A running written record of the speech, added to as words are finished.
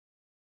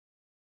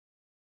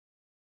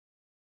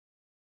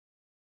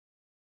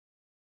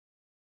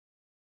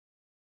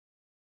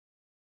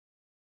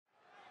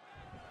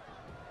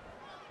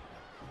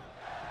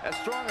As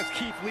strong as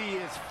Keith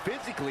Lee is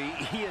physically,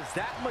 he is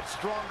that much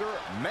stronger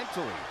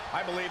mentally.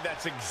 I believe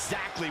that's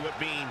exactly what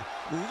being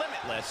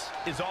limitless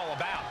is all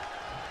about.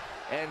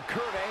 And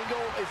Kurt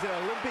Angle is an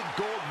Olympic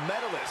gold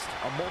medalist,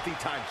 a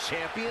multi-time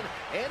champion,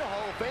 and a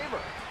Hall of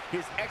Famer.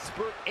 His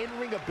expert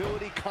in-ring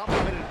ability,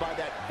 complemented by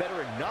that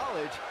veteran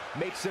knowledge,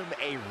 makes him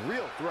a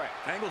real threat.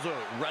 Angle's a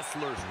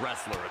wrestler's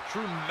wrestler, a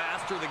true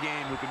master of the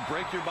game who can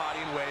break your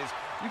body in ways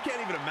you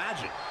can't even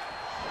imagine.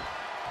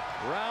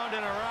 Round and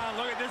around,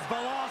 look at this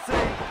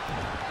velocity.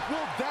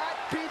 Will that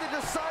be the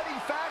deciding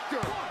factor?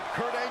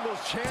 Kurt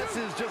Angle's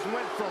chances just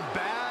went from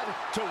bad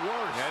to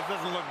worse. Yeah, it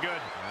doesn't look good.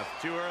 That's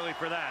too early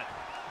for that.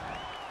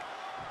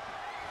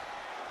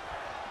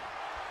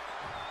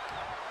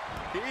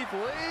 Keith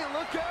Lee,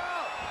 look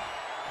out!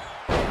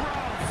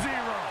 Ground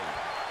zero.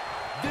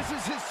 This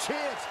is his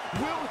chance.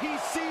 Will he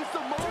seize the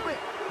moment?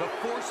 The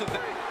force of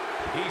that.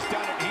 He's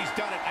done it. He's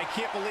done it. I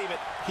can't believe it.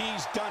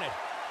 He's done it.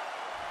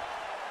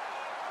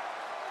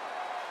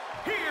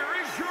 Here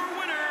is your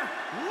winner,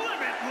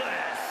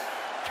 Limitless,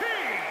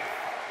 Keith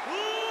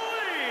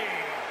Lee.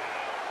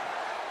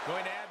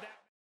 Going to add that.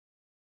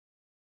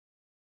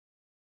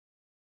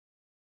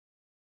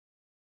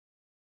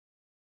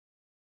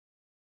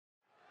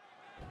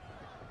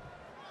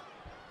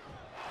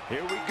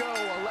 Here we go.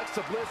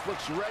 Alexa Bliss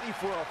looks ready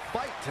for a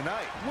fight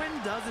tonight. When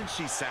doesn't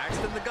she,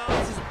 Saxton? The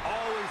goddess is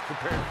always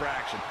prepared for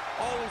action,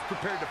 always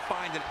prepared to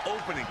find an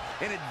opening,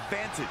 an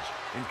advantage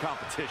in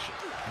competition.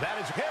 That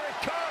is, here it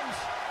comes.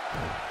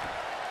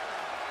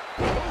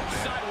 Oh,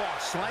 sidewalk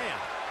slam.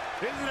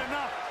 Is it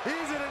enough?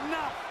 Is it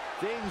enough?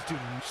 Things do.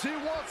 She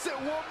wants it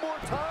one more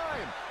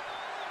time.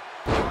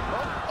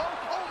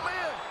 Oh,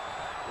 man.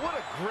 What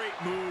a great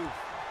move.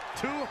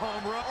 2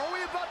 home runs. Are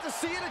we about to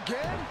see it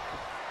again?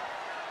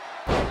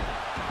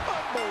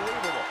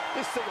 Unbelievable.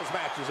 This singles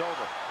match is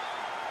over.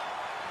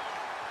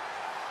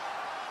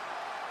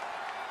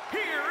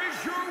 Here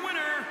is your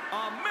winner,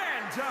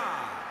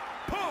 Amanda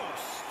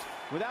Post.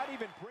 Without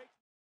even breaking.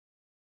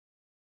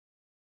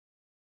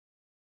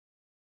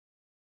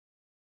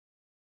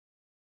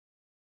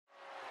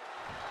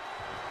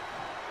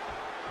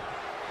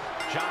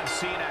 John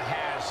Cena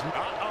has.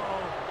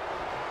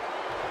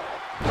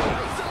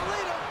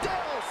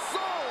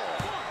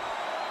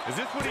 Is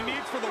this what he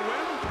needs for the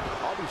win?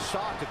 I'll be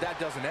shocked if that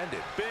doesn't end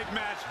it. Big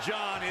match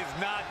John is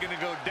not going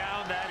to go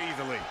down that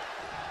easily.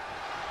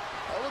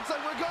 It looks like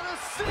we're going to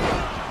see.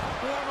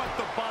 Warm up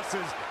the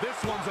buses. This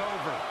one's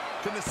over.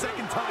 Can the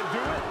second time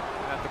do it?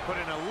 Have to put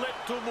in a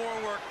little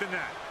more work than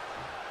that.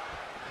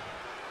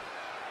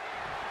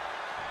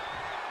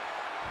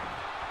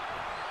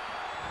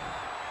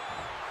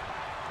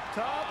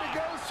 Top, he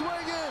goes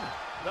swinging.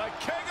 The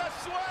king of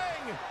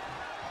swing.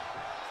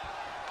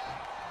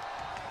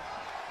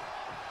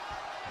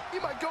 He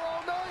might go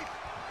all night.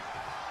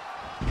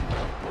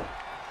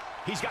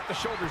 He's got the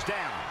shoulders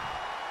down.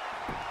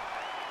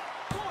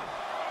 1,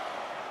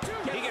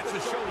 2. He gets the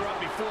shoulder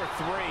up before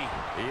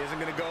 3. He isn't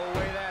going to go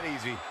away that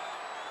easy.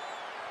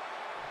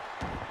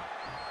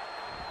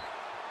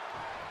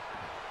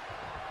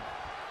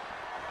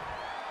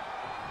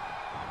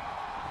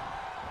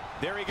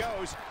 There he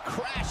goes,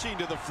 crashing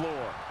to the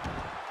floor.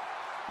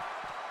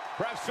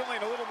 Perhaps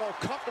feeling a little more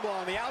comfortable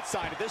on the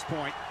outside at this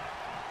point.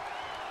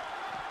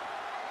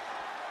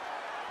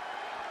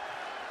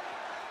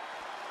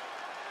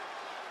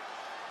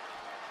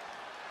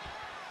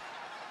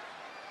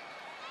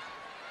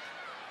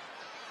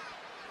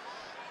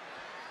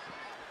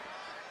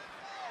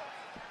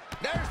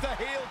 There's the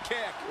heel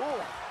kick.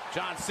 Ooh.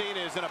 John Cena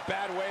is in a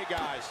bad way,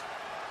 guys.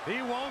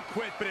 He won't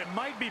quit, but it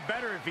might be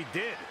better if he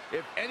did.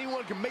 If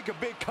anyone can make a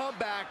big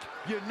comeback,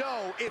 you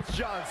know it's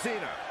John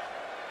Cena.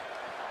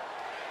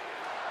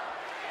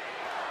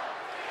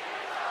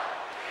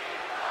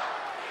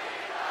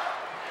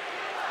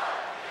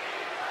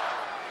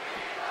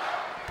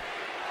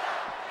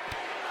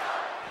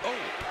 Oh.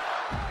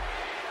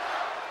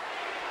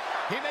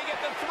 He may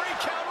get the 3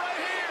 count right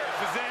here.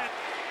 This is it.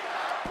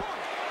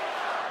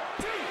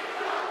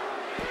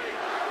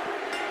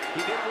 He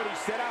did what he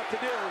set out to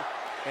do,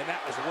 and that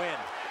was win.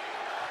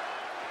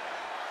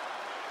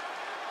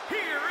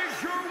 Here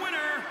is your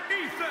winner,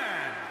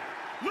 Ethan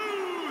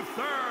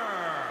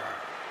Luther.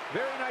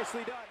 Very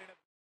nicely done.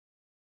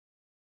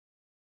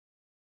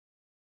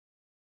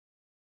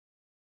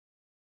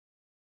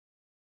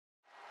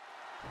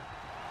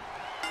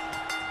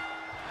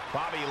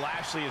 Bobby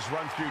Lashley has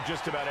run through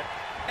just about it.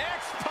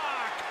 X-Pac!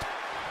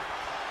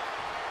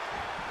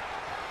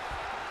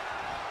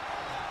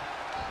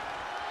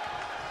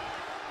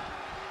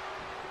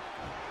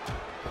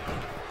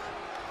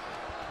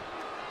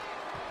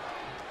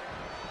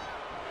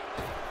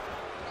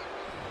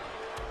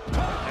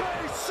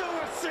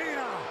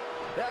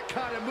 That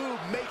kind of move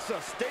makes a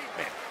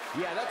statement.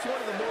 Yeah, that's one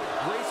of the most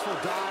graceful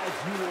dives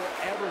you will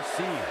ever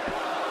see.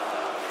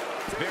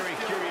 Very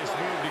curious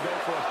move to go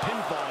for a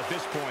pinfall at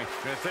this point.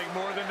 Gonna take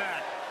more than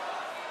that.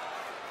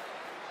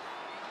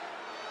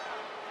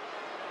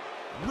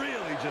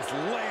 Really just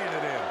laying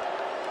it in.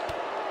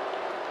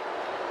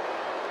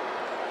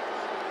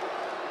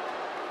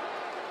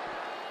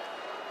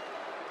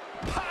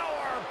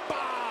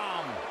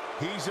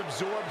 He's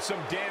absorbed some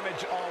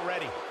damage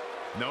already.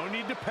 No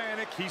need to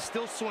panic. He's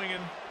still swinging.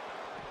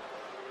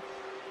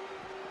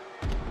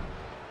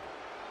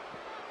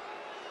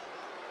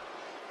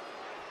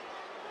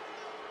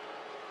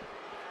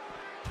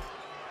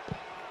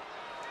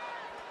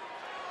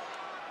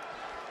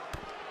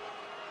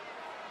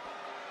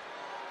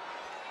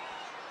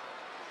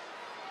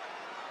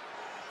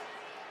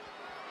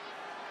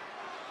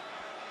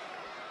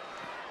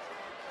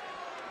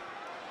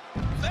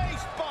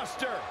 Face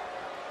buster.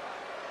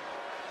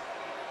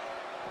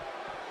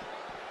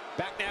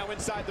 Back now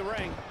inside the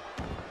ring.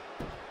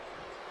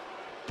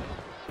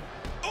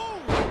 Oh!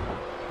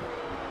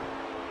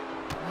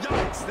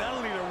 Yikes,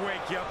 that'll either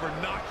wake you up or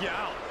knock you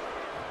out.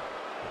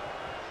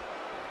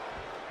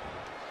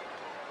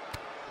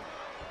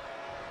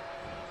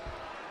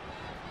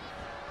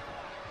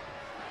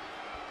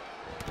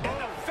 In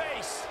the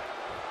face.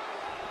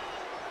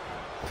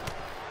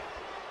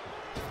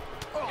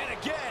 Oh. And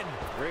again.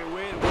 Great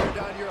way to wear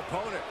down your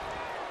opponent.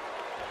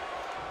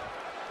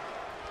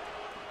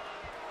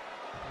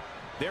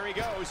 There he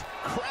goes,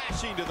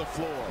 crashing to the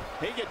floor.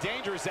 They get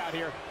dangerous out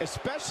here,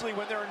 especially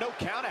when there are no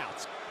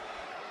countouts.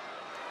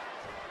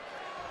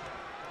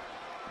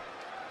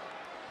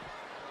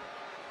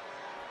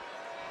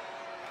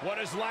 What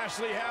does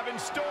Lashley have in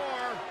store?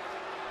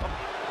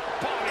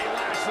 Bobby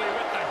Lashley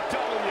with the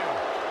W.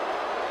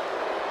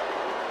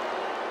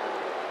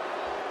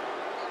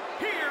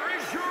 Here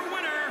is your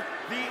winner,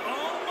 the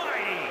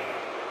almighty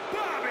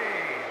Bobby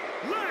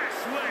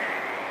Lashley.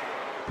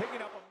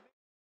 Picking up a...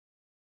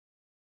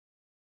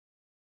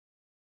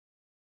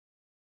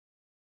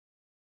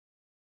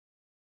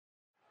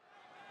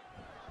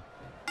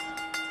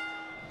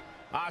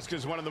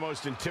 Asuka's one of the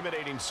most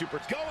intimidating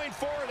super... Going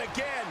for it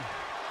again.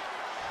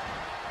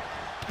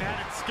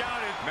 Had it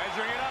scouted,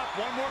 measuring it up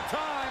one more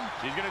time.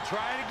 She's gonna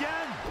try it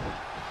again.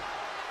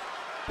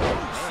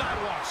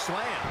 Sidewalk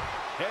slam.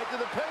 Head to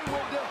the pay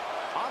window.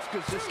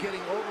 Asuka's just getting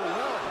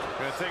overwhelmed.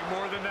 Gonna take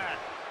more than that.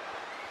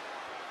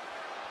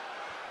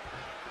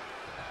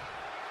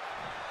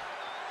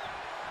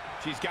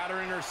 She's got her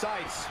in her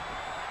sights.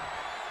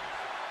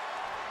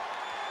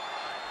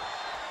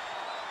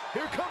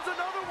 Here comes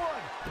another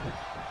one.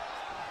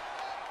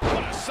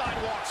 What a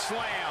sidewalk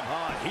slam.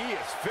 He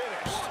is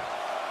finished.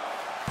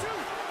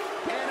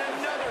 And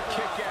another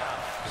kick out.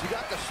 She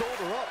got the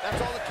shoulder up.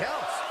 That's all that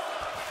counts.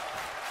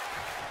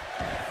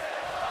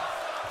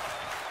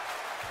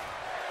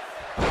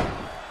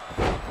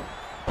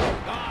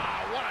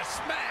 What a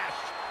smash.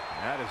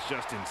 That is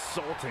just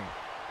insulting.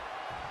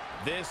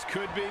 This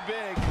could be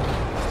big.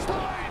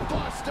 Spine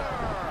buster.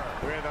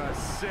 With a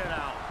sit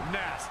out.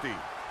 Nasty.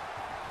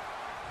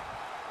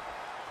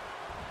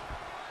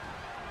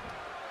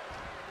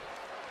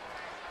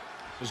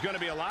 There's going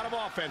to be a lot of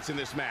offense in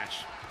this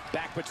match.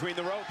 Back between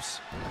the ropes.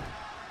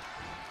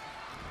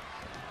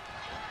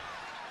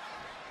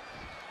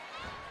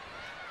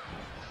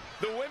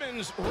 The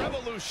women's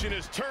revolution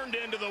is turned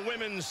into the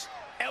women's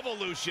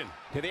evolution.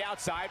 To the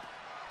outside.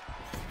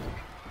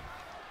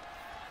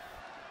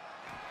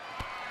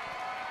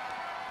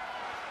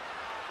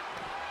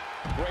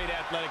 Great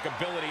athletic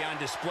ability on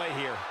display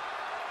here.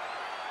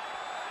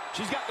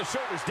 She's got the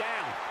shoulders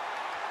down.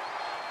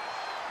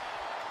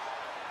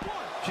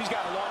 She's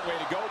got a long way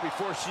to go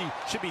before she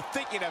should be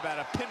thinking about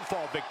a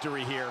pinfall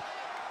victory here.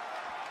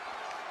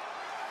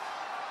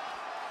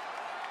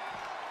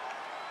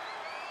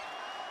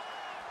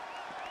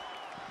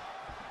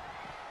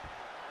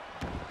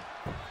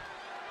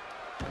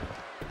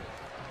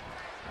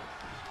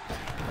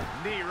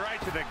 Knee right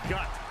to the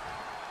gut.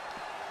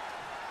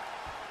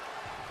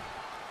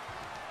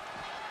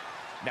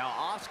 Now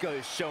Asuka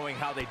is showing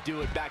how they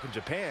do it back in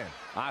Japan.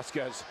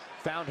 Asuka's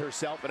found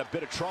herself in a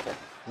bit of trouble.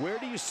 Where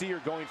do you see her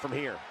going from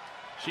here?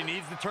 She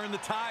needs to turn the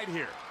tide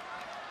here.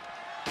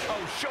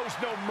 Oh, shows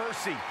no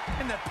mercy.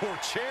 And that poor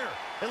chair.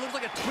 It looks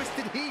like a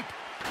twisted heap.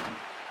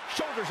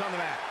 Shoulders on the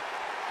mat.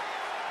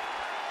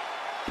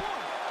 1,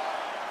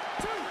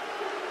 2,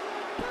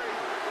 3.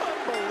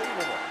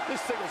 Unbelievable.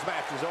 This singles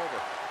match is over.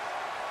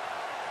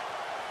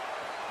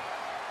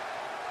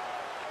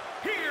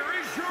 Here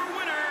is your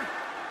winner,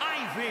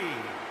 Ivy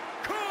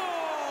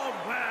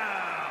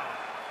Caldwell.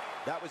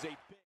 That was a big...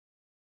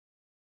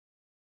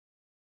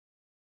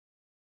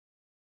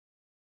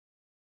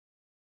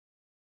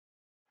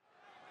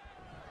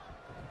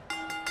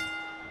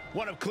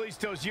 One of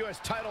Kalisto's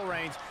U.S. title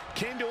reigns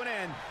came to an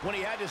end when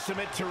he had to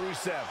submit to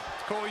Rusev.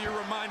 Cole, you're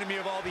reminding me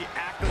of all the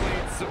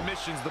accolade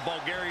submissions the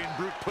Bulgarian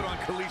Brute put on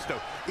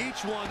Kalisto.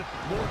 Each one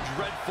more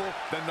dreadful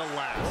than the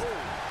last.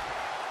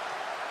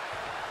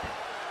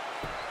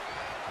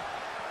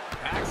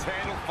 Axe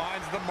handle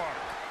finds the mark.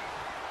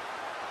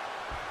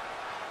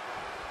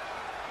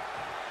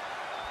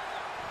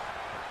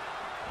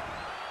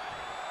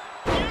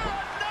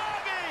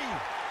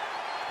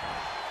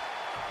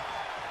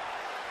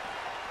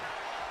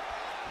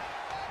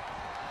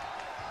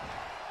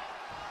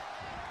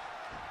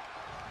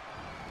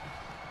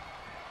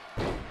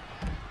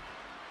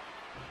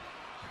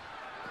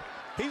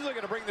 He's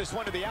looking to bring this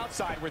one to the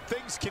outside where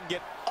things can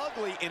get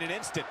ugly in an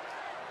instant.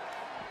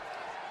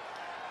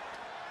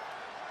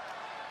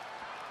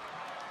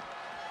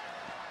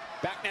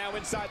 Back now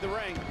inside the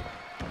ring.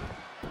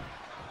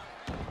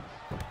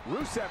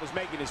 Rusev is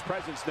making his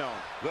presence known.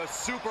 The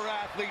super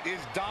athlete is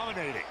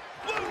dominating.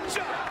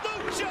 Lucha!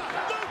 Lucha!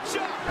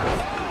 Lucha!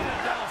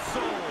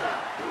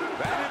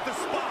 That hit the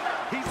spot.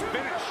 He's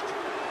finished.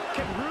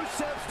 Can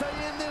Rusev stay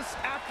in this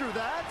after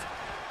that?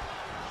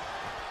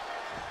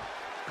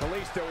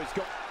 Kalisto is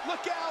going.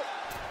 Look out!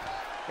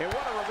 And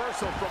what a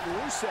reversal from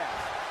Rusev.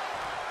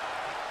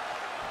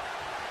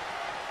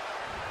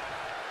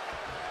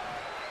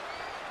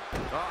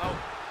 Uh-oh.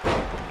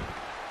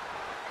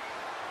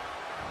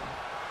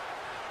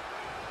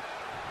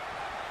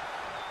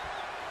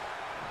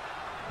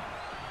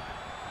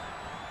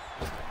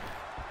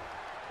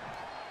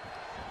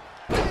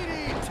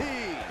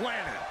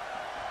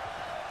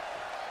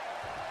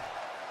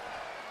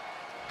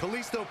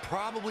 Kalisto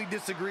probably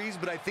disagrees,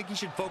 but I think he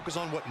should focus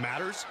on what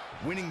matters,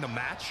 winning the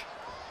match.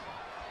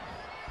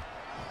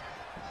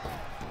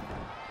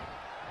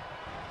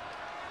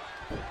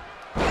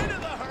 Into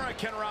the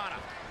Hurricane Rana.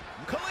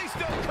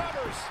 Kalisto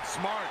covers.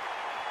 Smart.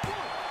 1,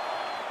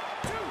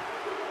 2,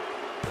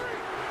 3.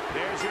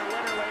 There's your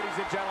winner, ladies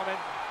and gentlemen,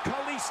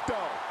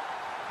 Kalisto.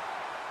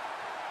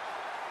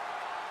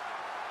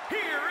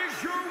 Here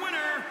is your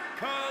winner,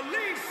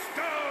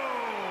 Kalisto.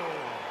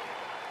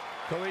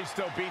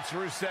 Kalisto beats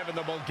Rusev, and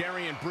the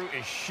Bulgarian Brute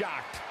is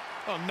shocked.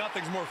 Oh,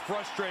 nothing's more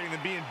frustrating than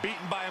being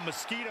beaten by a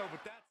mosquito,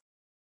 but that's...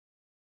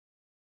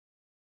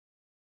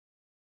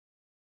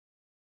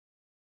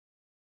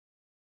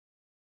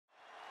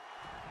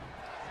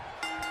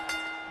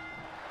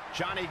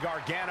 Johnny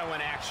Gargano in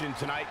action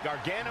tonight.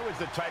 Gargano is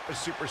the type of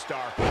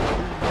superstar who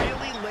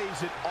really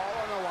lays it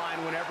all on the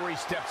line whenever he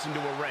steps into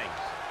a ring.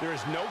 There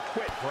is no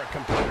quit for a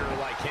competitor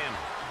like him.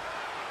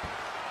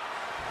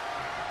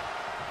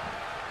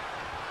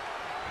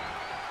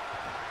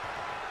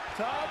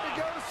 Time to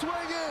go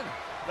swinging.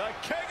 The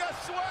king of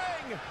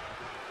swing.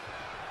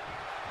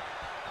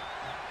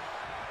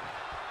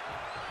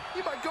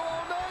 You might go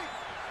all night.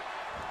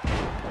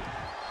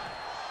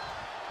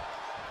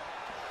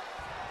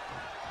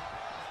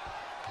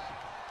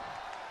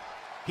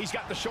 He's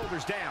got the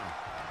shoulders down.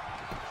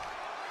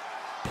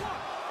 1,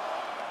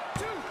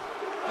 2.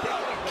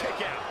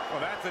 Kick out. Well,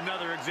 that's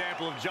another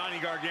example of Johnny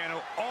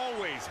Gargano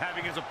always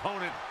having his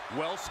opponent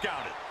well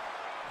scouted.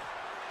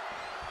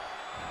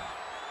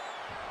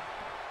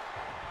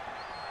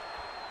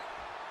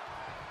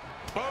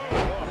 Boom!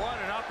 What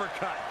an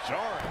uppercut.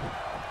 Jarring.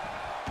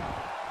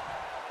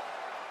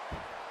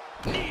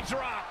 Knee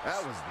drop.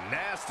 That was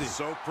nasty.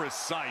 So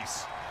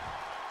precise.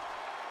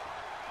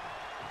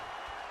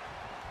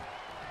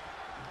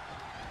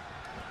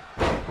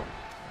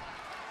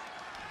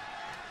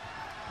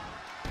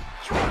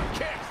 Drop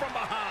kick from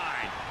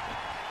behind.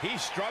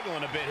 He's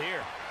struggling a bit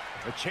here.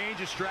 A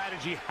change of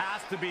strategy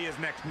has to be his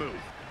next move.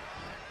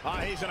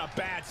 He's in a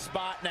bad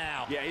spot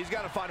now. Yeah, he's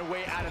got to find a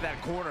way out of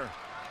that corner.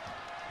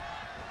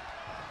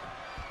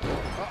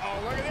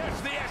 Uh-oh, look at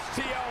this. The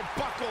STO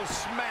buckle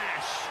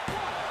smash.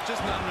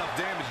 Just not enough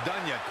damage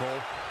done yet, Cole.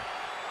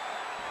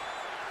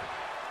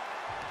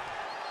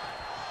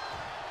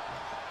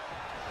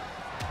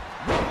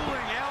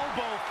 Rolling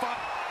elbow.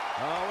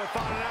 Oh, we're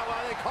finding out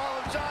why they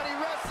call him Johnny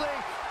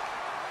Wrestling.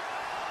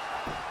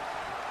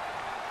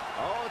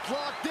 Oh, it's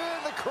locked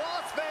in. The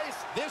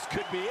crossface. This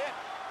could be it.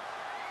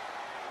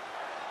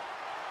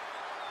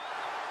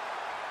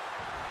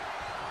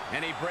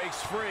 And he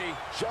breaks free.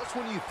 Just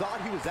when you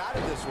thought he was out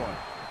of this one.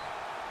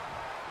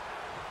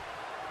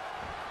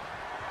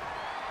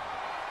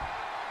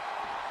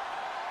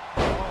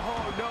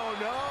 Oh,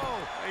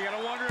 no. You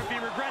gotta wonder if he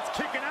regrets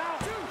kicking out.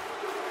 2, 3.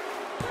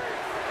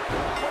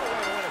 What a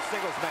way to win a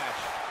singles match.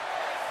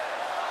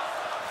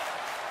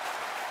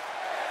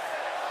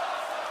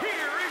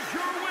 Here is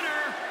your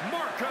winner,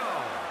 Marco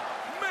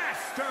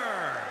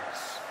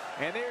Masters.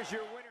 And there's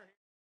your winner.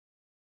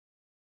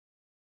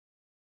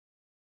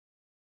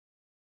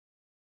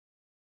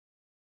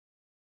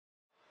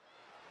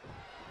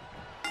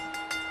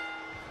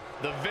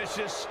 The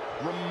vicious,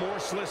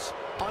 remorseless,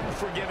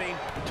 unforgiving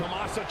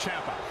Tommaso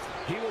Ciampa.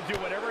 He will do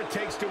whatever it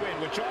takes to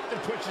win, which often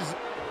pushes...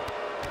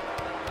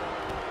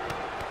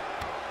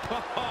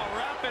 Oh,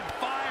 rapid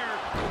fire.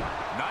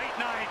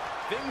 Night.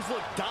 Things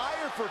look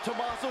dire for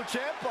Tommaso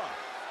Ciampa.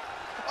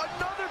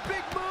 Another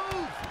big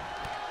move.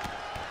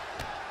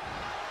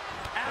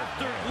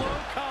 Afterglow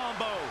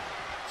combo.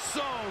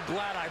 So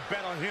glad I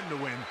bet on him to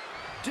win.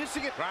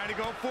 Dishing it. Trying to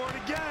go for it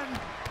again.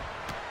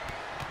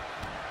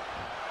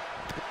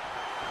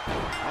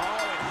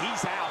 Oh, and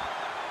he's out.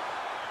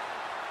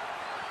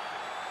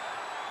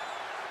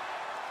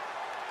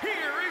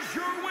 Here is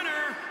your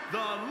winner,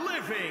 the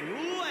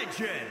living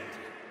legend.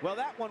 Well,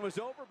 that one was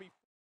over before.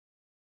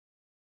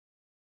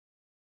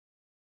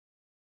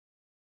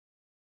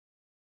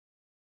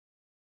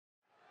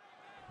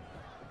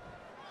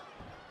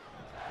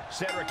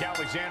 Cedric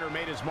Alexander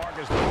made his mark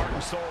as the heart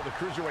and soul of the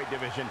Cruiserweight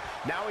division.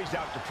 Now he's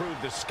out to prove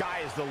the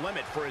sky is the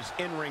limit for his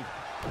in-ring.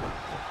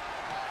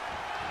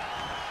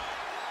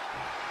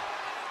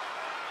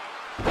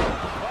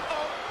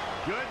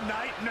 Good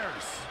night,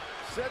 nurse.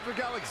 Cedric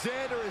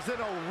Alexander is in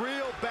a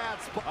real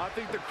bad spot. I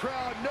think the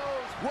crowd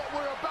knows what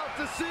we're about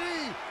to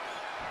see.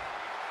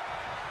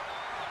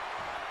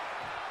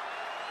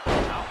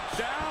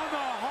 Down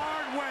the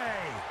hard way.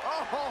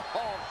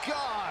 Oh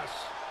gosh.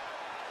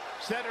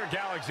 Cedric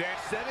Alexander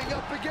Setting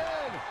up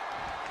again.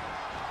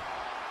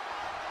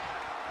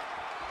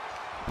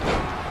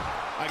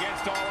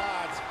 against all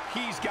odds.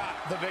 He's got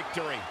the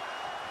victory.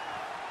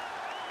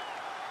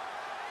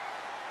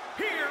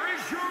 Here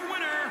is your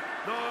winner,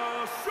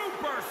 the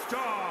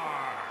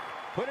Superstar.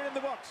 Put it in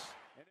the books.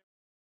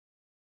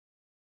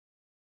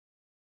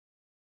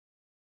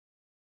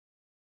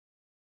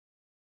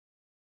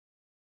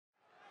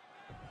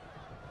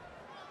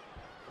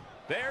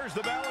 There's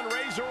the bell, and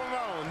Razor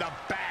Ramon, the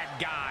bad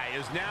guy,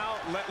 is now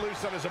let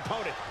loose on his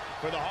opponent.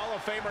 For the Hall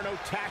of Famer, no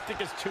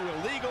tactic is too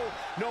illegal,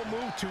 no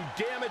move too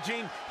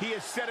damaging. He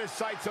has set his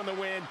sights on the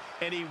win,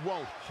 and he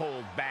won't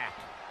hold back.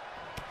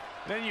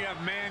 Then you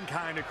have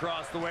Mankind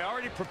across the way,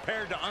 already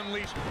prepared to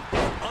unleash his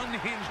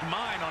unhinged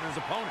mind on his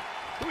opponent.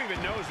 Who even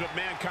knows what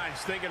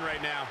Mankind's thinking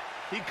right now?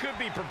 He could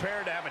be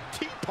prepared to have a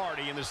tea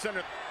party in the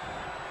center.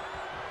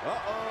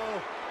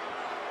 Uh-oh.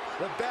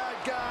 The bad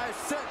guy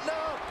setting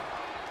up.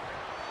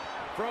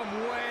 From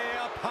way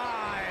up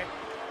high.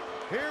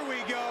 Here we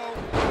go.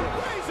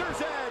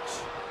 Razor's edge.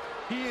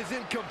 He is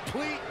in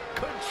complete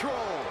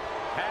control.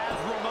 Has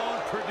Ramon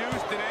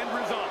produced an end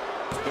result?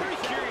 Very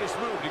curious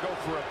move to go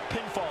for a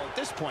pinfall at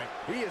this point.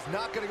 He is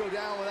not going to go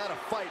down without a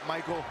fight,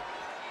 Michael.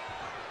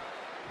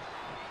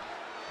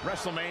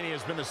 WrestleMania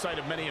has been the site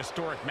of many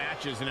historic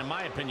matches, and in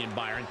my opinion,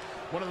 Byron,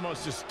 one of the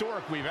most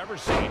historic we've ever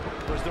seen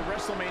was the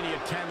WrestleMania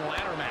 10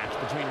 ladder match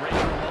between Razor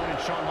Ramon and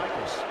Shawn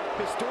Michaels.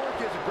 Historic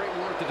is a great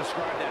word to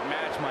describe that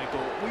match,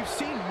 Michael. We've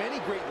seen many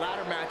great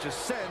ladder matches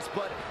since,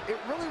 but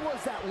it really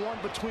was that one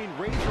between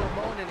Razor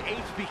Ramon and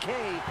HBK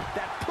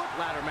that put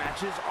ladder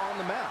matches on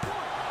the map.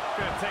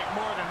 It's gonna take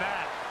more than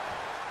that.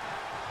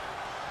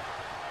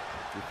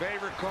 Your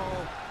favorite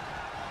call.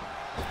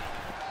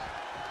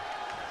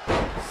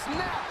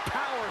 Snap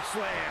power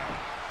slam.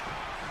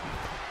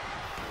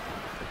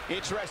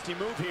 Interesting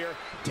move here,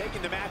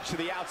 taking the match to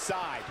the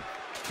outside.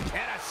 And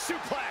a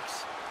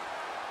suplex.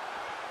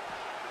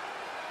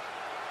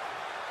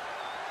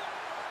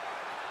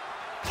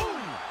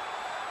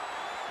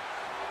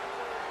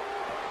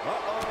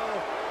 Uh-oh.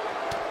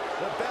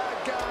 The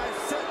bad guy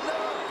setting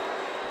up.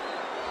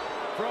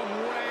 From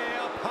way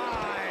up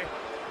high.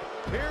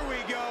 Here we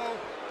go.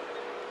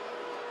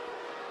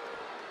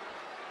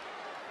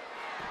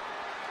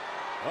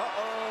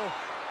 Uh-oh.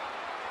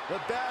 The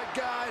bad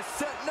guy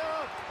setting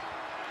up.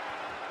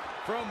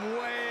 From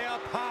way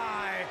up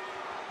high.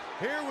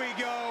 Here we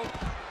go.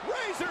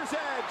 Razor's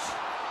edge.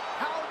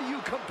 How do you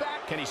come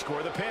back? Can he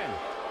score the pin?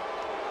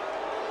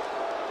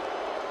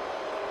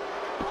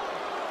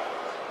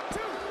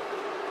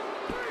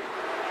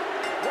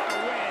 What a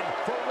win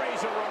for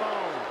Razor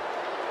Ramon.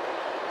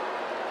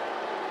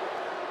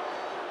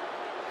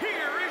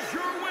 Here is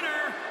your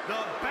winner,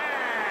 the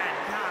bad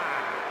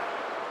guy,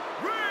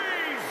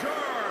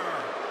 Razor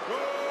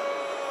Ramon.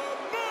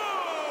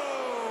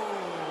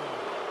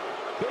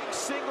 Big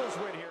singles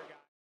win here, guys.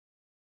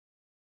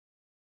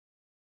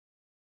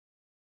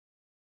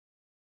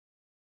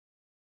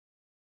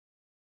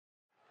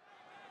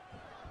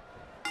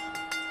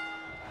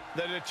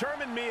 The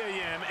determined Mia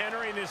Yim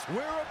entering this.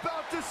 We're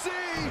about to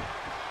see.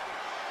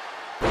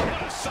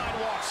 What a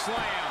sidewalk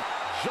slam.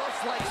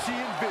 Just like she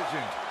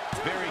envisioned.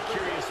 Very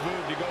curious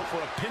move to go for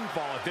a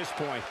pinfall at this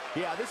point.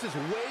 Yeah, this is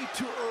way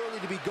too early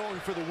to be going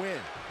for the win.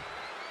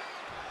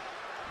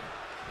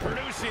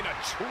 Producing a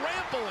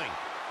trampling.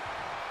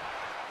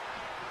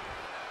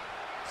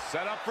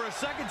 Set up for a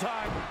second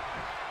time.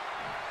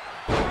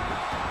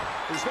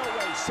 There's no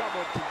way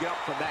someone can get up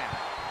from that.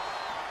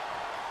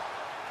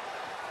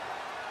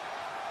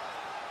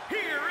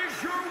 Here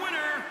is your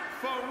winner,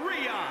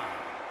 Faria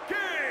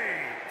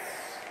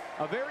Gates.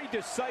 A very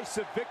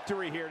decisive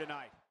victory here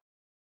tonight.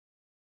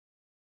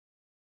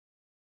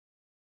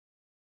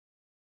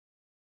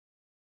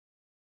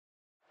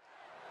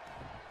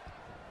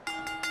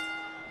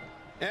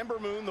 Ember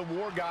Moon, the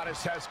war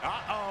goddess, has...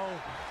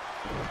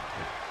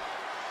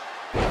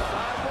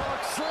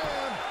 Sidewalk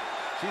slam.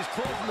 She's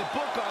closing the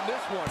book on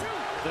this one.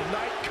 The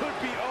night could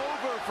be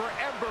over for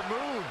Ember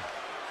Moon.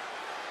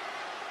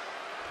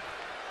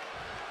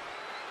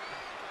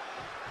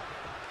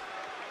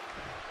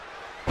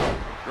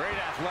 Great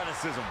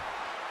athleticism.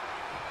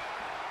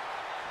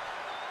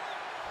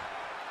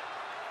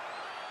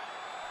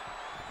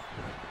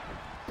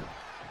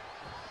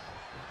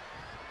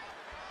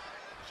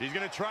 She's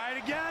gonna try it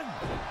again.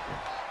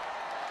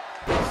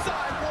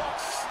 Sidewalk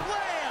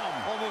slam.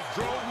 Almost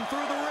drove him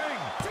through the ring.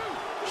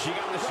 She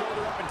got the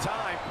shoulder up in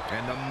time.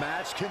 And the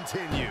match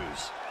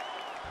continues.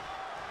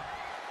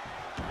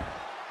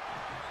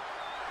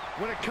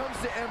 When it comes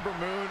to Ember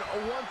Moon,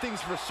 one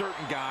thing's for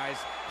certain, guys.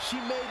 She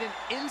made an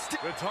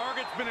instant... The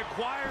target's been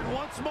acquired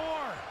once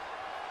more.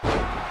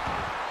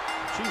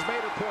 She's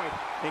made her point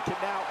and can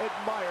now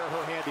admire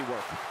her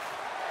handiwork.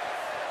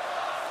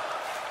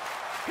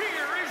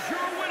 Here is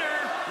your winner,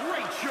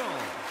 Rachel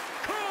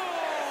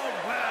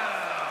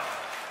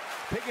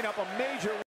up a major